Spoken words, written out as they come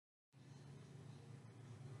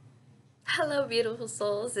Hello, beautiful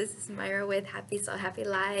souls. This is Myra with Happy Soul Happy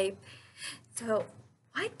Life. So,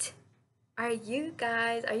 what are you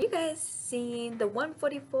guys? Are you guys seeing the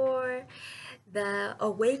 144, the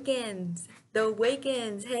Awakens, the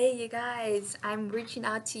Awakens? Hey, you guys, I'm reaching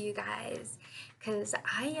out to you guys because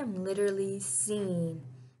I am literally seeing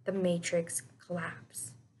the Matrix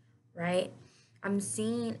collapse, right? I'm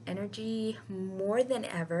seeing energy more than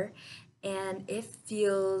ever, and it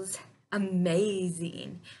feels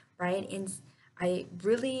amazing, right? And I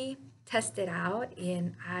really test it out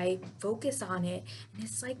and I focus on it, and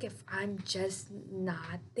it's like if I'm just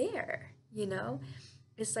not there, you know?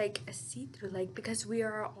 It's like a see through, like, because we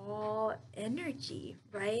are all energy,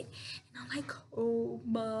 right? And I'm like, oh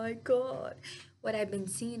my God. What I've been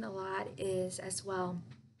seeing a lot is as well,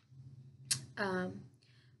 um,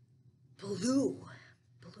 blue,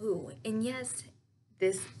 blue. And yes,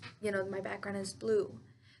 this, my background is blue,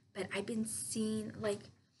 but I've been seeing like,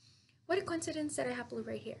 what a coincidence that I have blue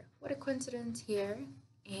right here. What a coincidence here.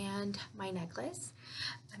 And my necklace.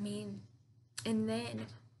 I mean, and then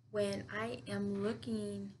when I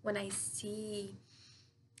see,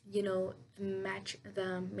 the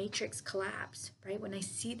matrix collapse, right? When I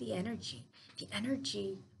see the energy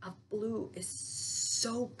of blue is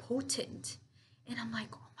so potent. And I'm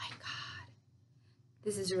like, oh my God,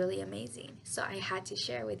 this is really amazing. So I had to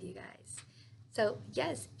share with you guys. So,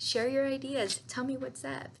 yes, share your ideas. Tell me what's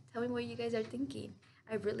up. Tell me what you guys are thinking.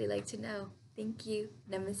 I'd really like to know. Thank you.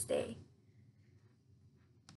 Namaste.